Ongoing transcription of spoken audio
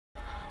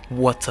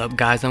What's up,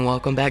 guys, and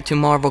welcome back to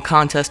Marvel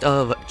Contest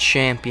of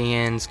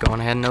Champions. Going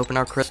ahead and open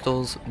our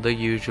crystals, the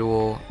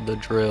usual, the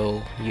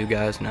drill, you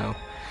guys know.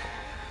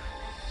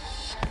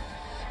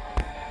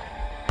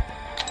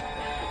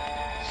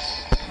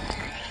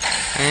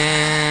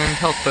 And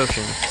health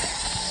potion.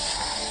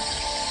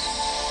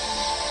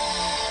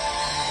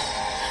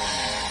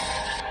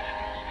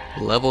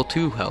 Level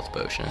 2 health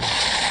potion.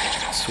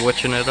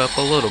 Switching it up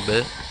a little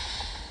bit.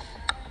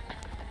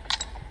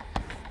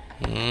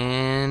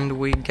 And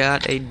we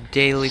got a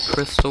daily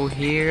crystal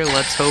here.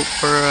 Let's hope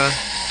for a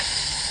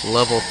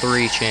level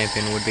 3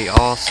 champion would be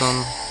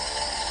awesome.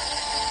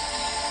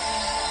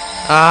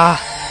 Ah!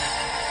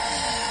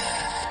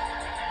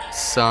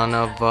 Son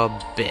of a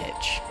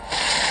bitch.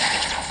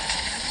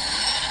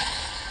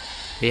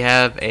 We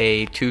have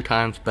a 2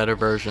 times better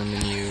version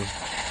than you.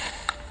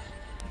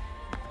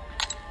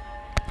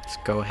 Let's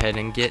go ahead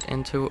and get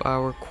into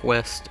our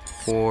quest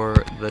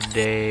for the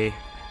day.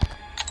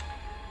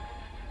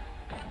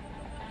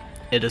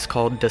 It is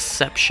called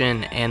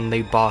Deception, and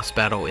the boss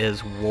battle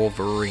is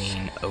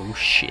Wolverine. Oh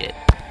shit.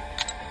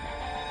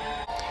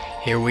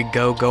 Here we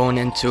go, going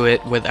into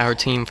it with our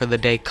team for the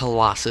day: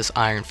 Colossus,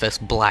 Iron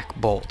Fist, Black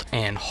Bolt,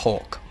 and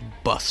Hulk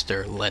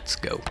Buster. Let's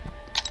go.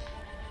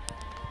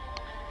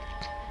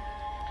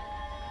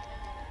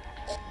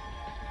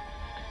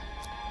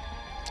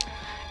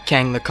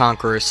 Kang the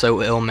Conqueror is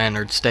so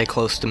ill-mannered. Stay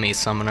close to me,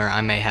 Summoner.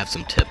 I may have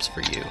some tips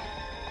for you.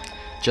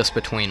 Just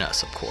between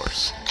us, of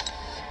course.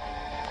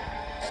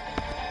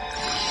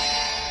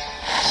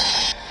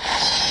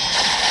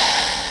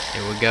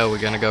 Here we go, we're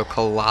gonna go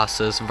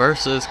Colossus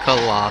versus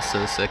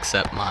Colossus,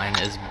 except mine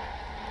is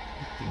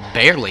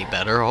barely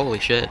better. Holy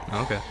shit,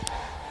 okay.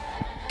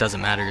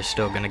 Doesn't matter, you're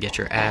still gonna get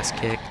your ass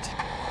kicked.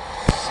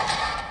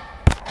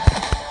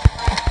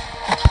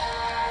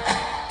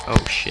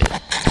 Oh shit.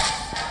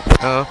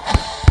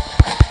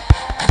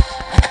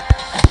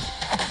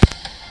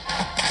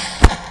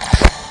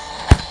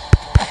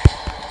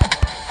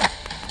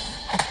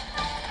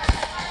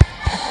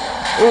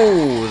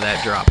 Ooh,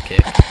 that drop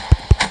kick.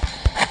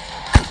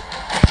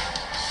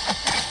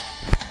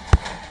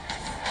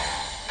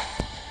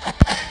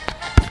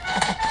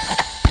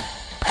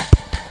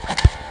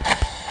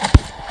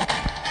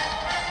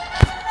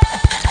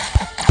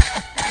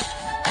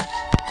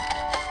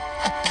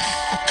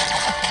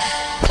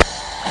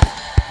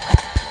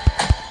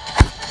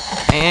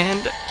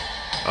 And,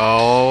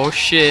 oh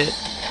shit.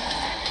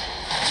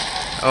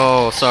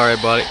 Oh, sorry,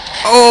 buddy.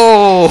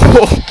 Oh!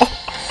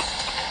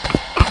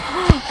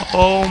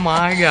 Oh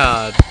my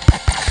god.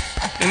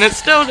 And it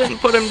still didn't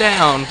put him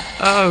down.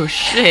 Oh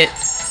shit.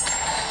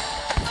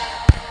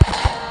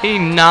 He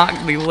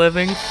knocked the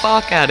living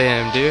fuck out of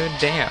him, dude.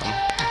 Damn.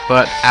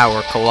 But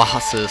our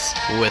Colossus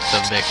with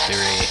the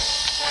victory.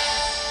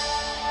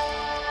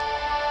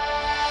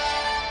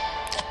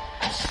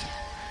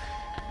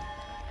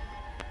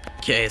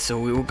 Okay, so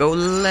we will go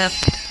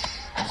left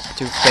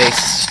to face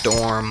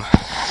Storm.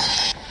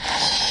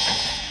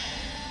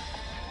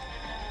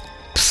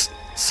 Psst,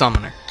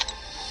 Summoner.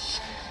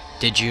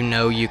 Did you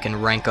know you can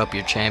rank up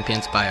your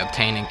champions by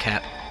obtaining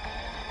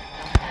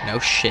No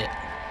shit.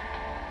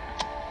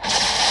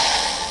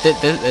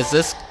 Is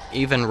this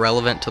even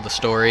relevant to the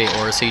story,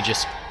 or is he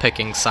just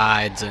picking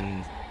sides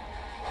and...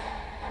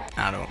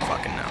 I don't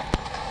fucking know.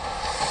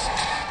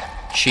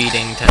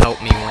 Cheating to help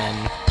me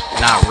win.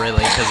 Not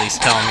really, because he's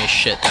telling me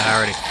shit that I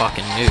already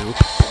fucking knew.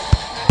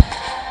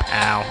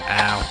 Ow,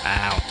 ow,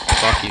 ow.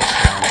 Fuck you,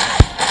 Storm.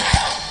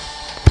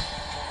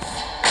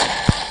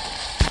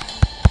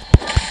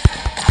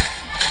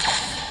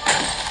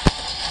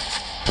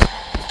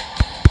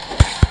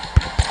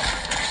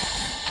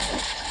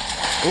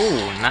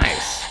 Ooh,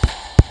 nice.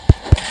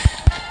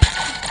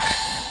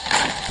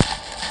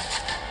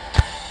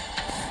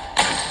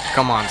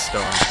 Come on,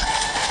 Storm.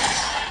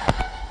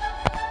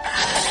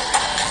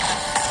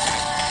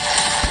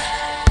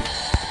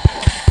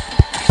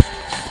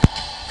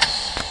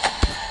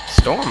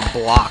 Storm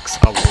blocks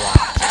a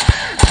lot.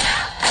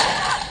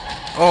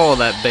 Oh,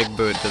 that big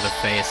boot to the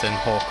face, and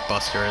Hulk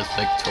Buster is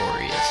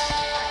victorious.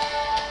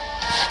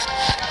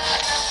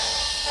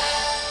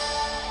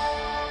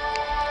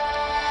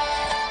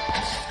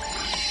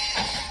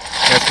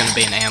 There's gonna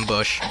be an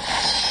ambush.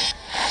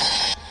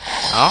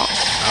 Oh,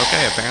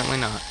 okay, apparently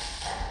not.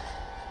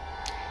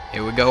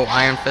 Here we go,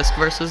 Iron Fist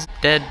versus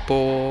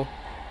Deadpool.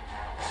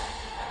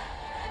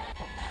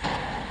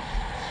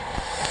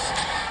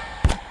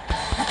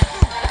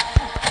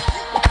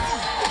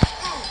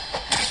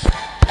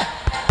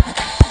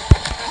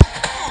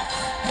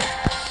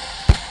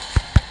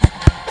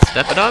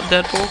 Step it up,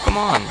 Deadpool, come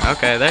on.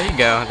 Okay, there you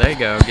go, there you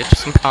go. Get you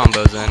some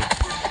combos in.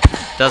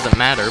 Doesn't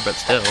matter, but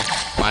still.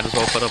 Might as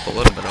well put up a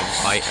little bit of a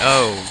fight.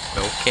 Oh,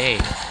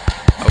 okay.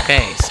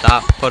 Okay,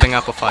 stop putting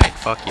up a fight.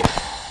 Fuck you.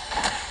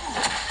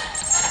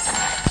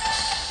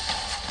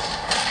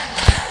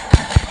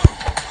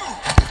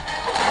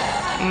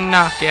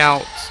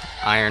 Knockout.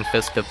 Iron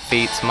Fist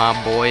defeats my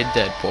boy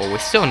Deadpool. We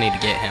still need to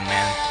get him,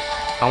 man.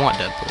 I want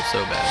Deadpool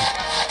so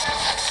bad.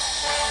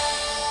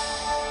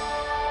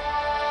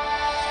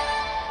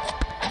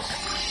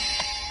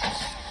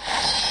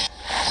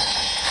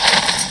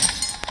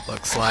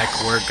 Looks like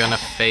we're gonna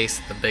face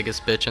the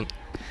biggest bitch in...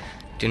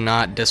 Do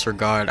not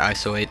disregard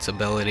ISO 8's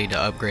ability to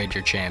upgrade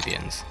your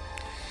champions.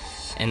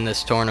 In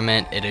this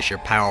tournament, it is your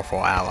powerful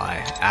ally.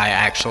 I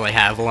actually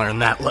have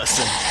learned that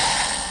lesson.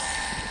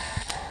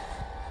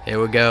 Here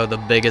we go, the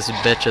biggest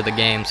bitch of the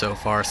game so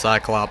far.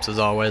 Cyclops is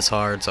always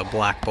hard, so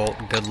Black Bolt,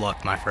 good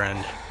luck, my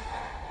friend.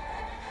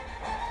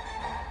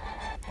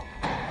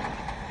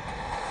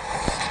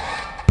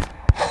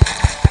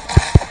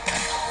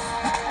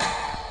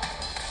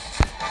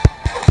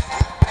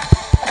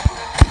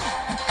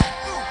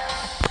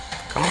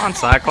 Come on,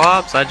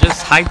 Cyclops, I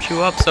just hyped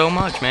you up so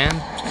much, man.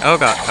 Oh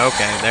god,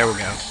 okay, there we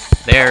go.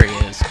 There he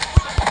is.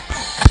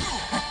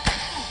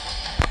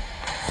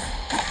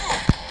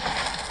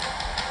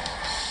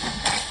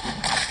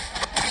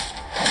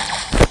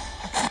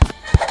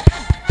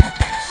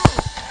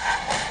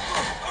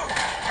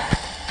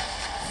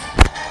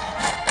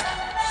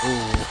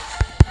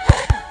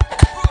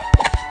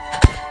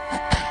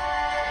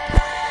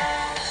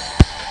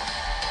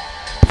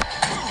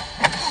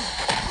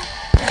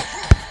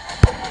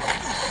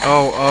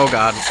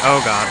 Oh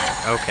god,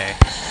 okay.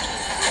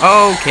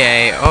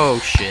 Okay, oh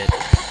shit.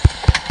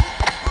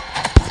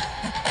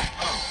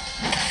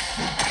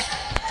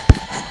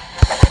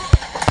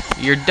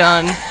 You're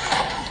done.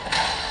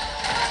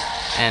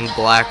 And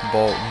Black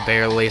Bolt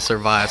barely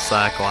survived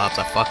Cyclops.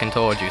 I fucking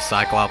told you,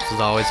 Cyclops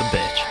is always a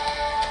bitch.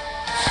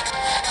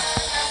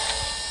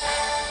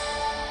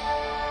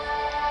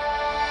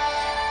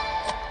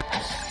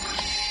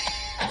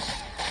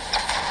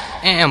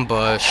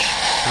 Ambush.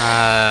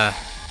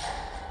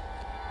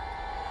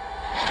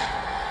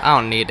 I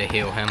don't need to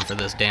heal him for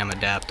this damn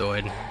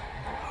Adaptoid.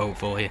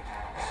 Hopefully.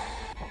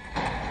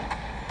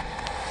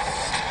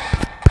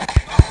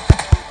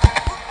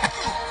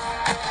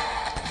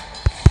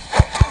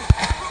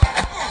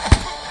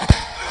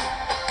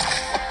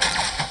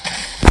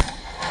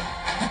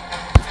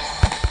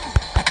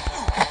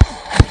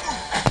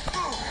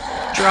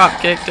 Drop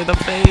kick to the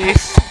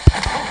face.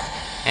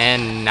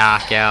 And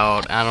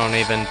knockout. I don't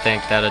even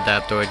think that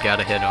Adaptoid got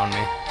a hit on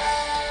me.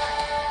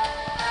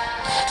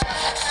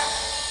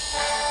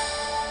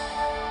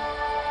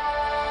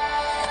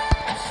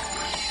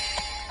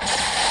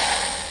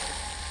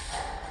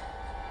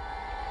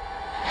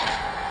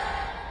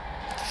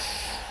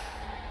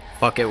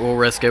 Fuck it, we'll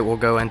risk it. We'll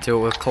go into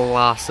it with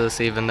Colossus,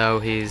 even though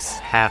he's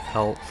half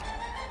health.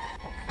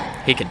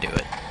 He can do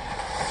it.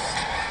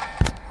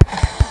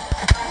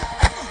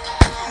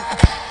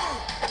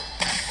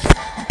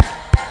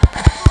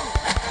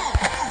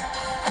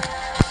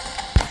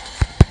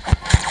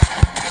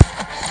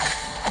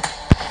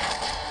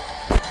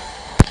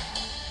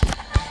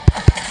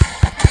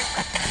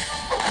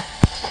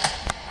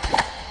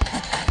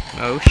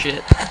 Oh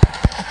shit.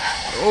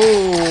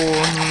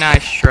 Oh,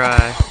 nice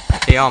try.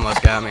 He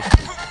almost got me.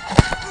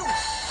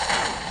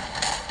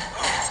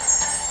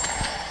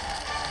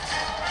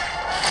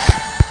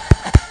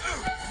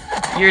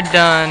 You're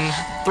done.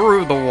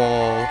 Through the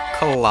wall.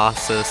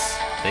 Colossus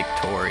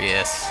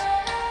victorious.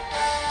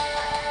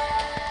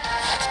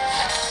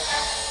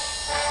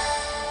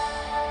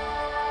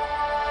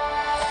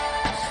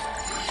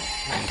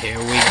 And here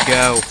we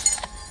go.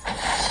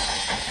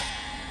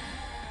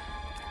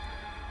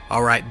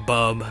 Alright,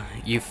 bub.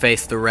 You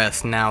face the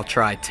rest. Now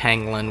try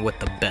tangling with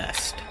the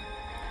best.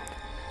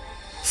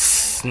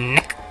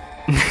 Snick.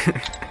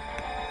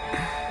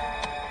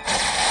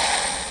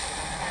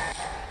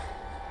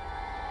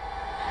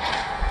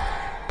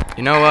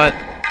 You know what?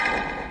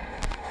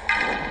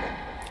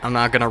 I'm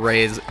not gonna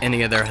raise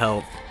any of their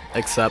health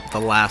except the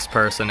last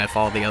person if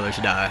all the others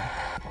die.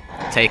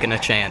 Taking a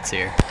chance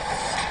here.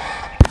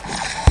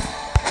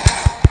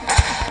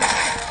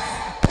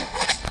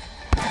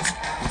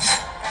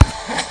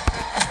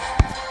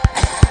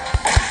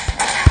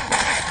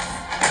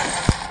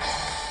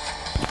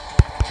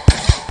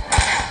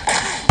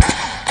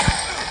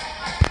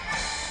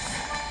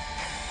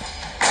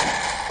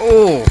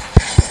 Oh,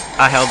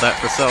 I held that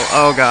for so.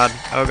 Oh god,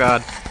 oh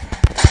god.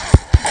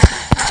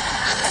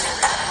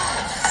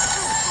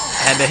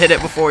 Had to hit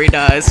it before he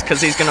dies,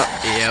 cause he's gonna.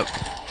 Yep.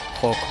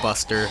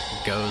 Hulkbuster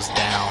goes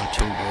down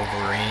to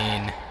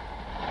Wolverine.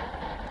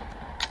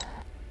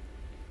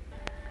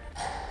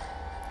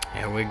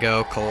 Here we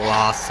go,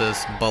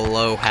 Colossus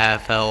below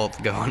half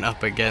health going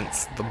up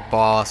against the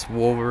boss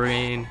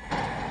Wolverine.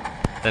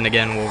 Then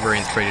again,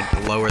 Wolverine's pretty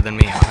lower than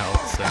me on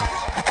health, so.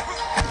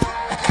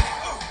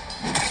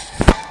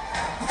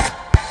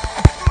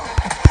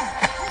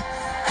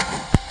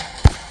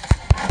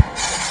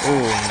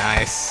 Ooh,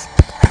 nice.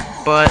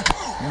 But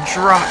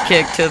drop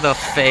kick to the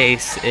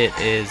face. It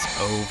is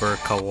over.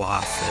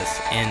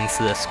 Colossus ends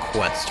this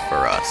quest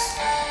for us.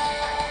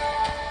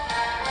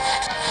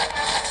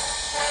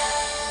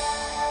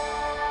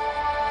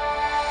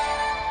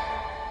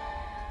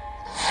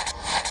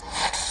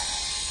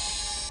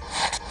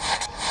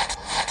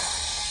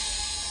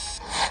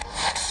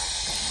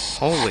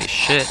 Holy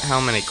shit, how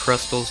many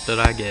crystals did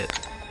I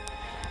get?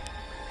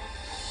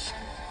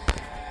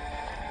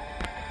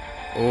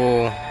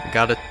 Oh,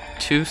 got a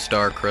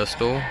 2-star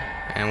crystal.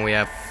 And we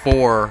have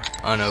 4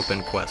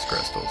 unopened quest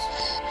crystals.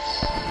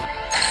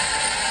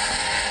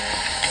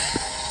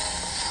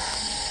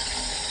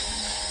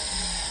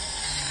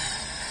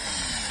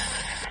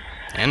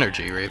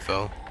 Energy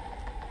refill.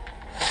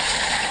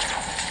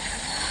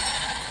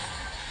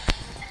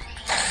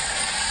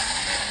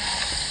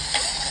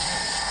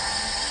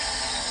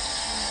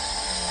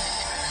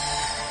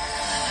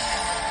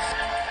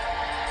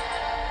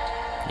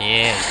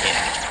 Yeah.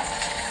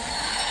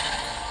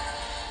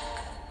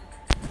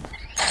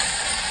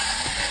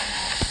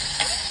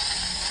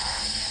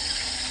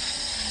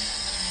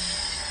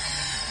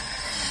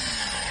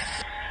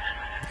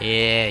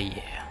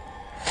 Yeah.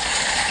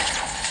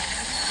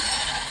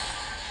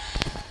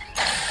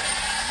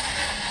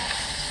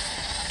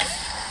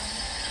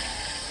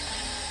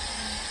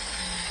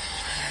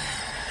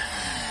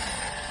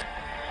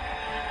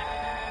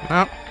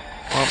 Oh,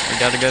 well, we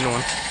got a good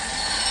one.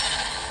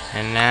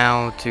 And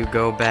now to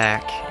go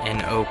back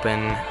and open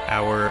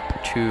our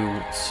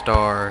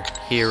 2-star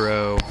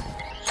hero.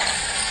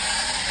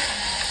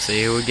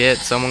 See who we get.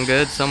 Someone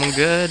good, someone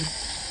good.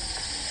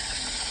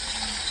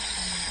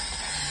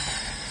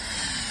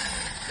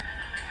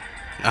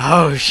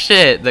 Oh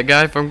shit, the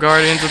guy from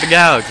Guardians of the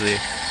Galaxy.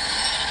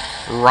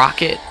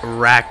 Rocket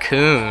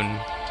Raccoon.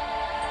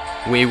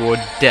 We will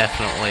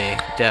definitely.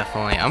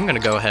 I'm gonna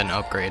go ahead and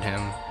upgrade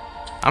him.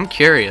 I'm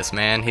curious,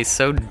 man. He's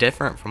so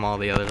different from all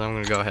the others. I'm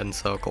gonna go ahead and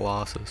sell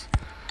Colossus.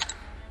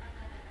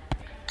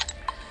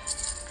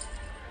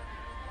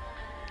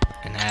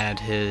 And add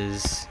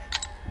his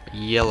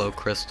yellow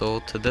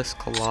crystal to this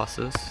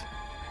Colossus.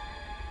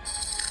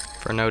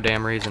 For no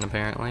damn reason,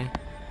 apparently.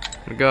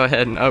 I'm gonna go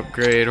ahead and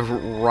upgrade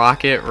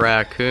Rocket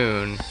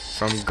Raccoon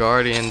from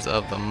Guardians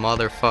of the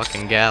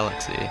motherfucking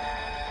Galaxy.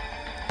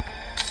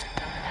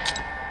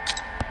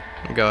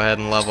 I'm gonna go ahead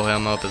and level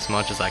him up as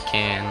much as I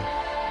can.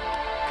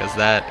 Because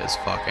that is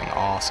fucking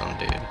awesome,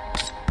 dude.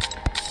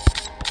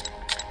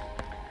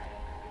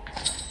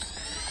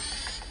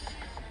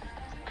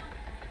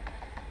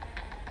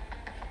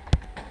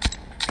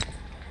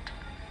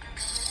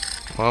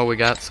 Well, we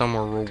got some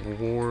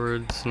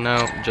rewards.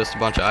 No, just a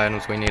bunch of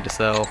items we need to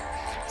sell.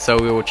 So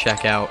we will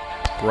check out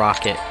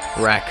Rocket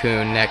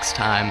Raccoon next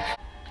time.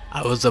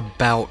 I was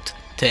about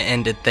to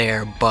end it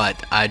there,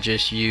 but I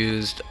just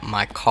used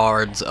my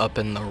cards up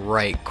in the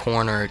right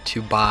corner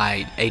to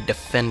buy a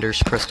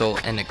Defender's Crystal,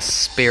 an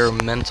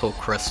Experimental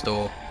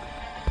Crystal,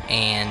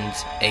 and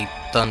a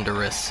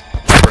Thunderous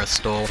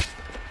Crystal.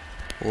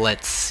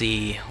 Let's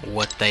see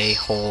what they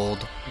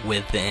hold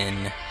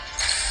within.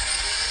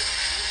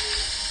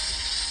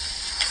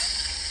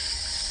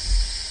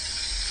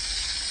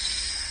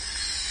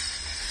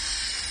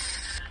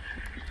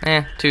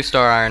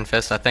 2-star Iron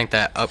Fist. I think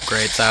that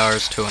upgrades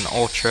ours to an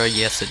Ultra.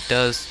 Yes, it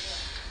does.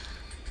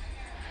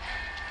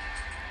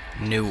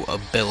 New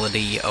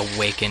ability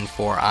awakened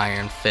for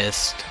Iron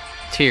Fist.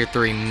 Tier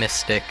 3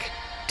 Mystic,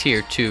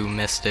 Tier 2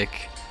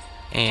 Mystic,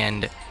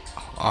 and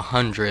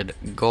 100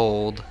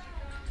 gold.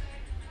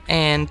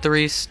 And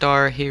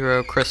 3-star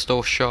Hero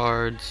Crystal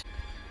Shards.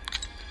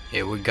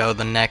 Here we go,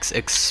 the next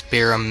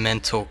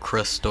Experimental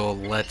Crystal.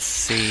 Let's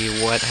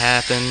see what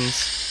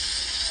happens.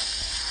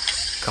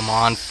 Come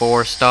on,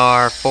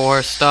 4-star,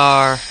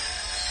 4-star.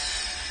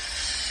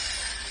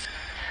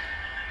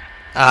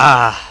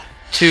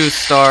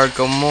 2-star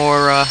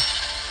Gamora.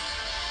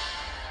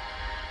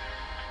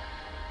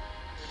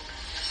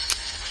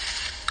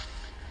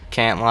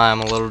 Can't lie,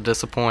 I'm a little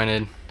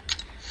disappointed.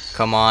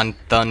 Come on,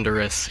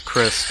 Thunderous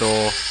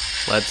Crystal.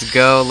 Let's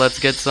go, let's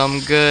get some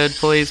good.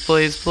 Please,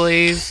 please,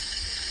 please.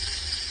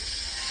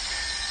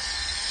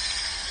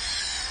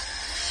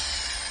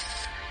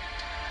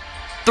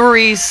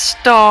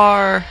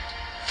 Three-star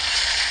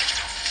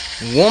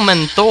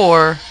Woman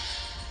Thor,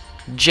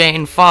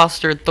 Jane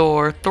Foster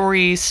Thor,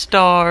 3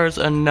 stars,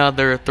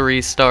 another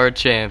 3-star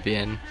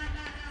champion.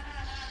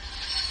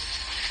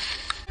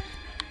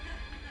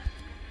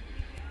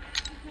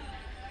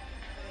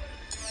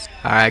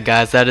 Alright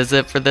guys, that is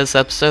it for this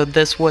episode.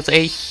 This was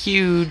a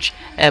huge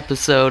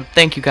episode.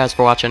 Thank you guys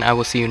for watching. I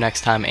will see you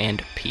next time,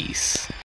 and peace.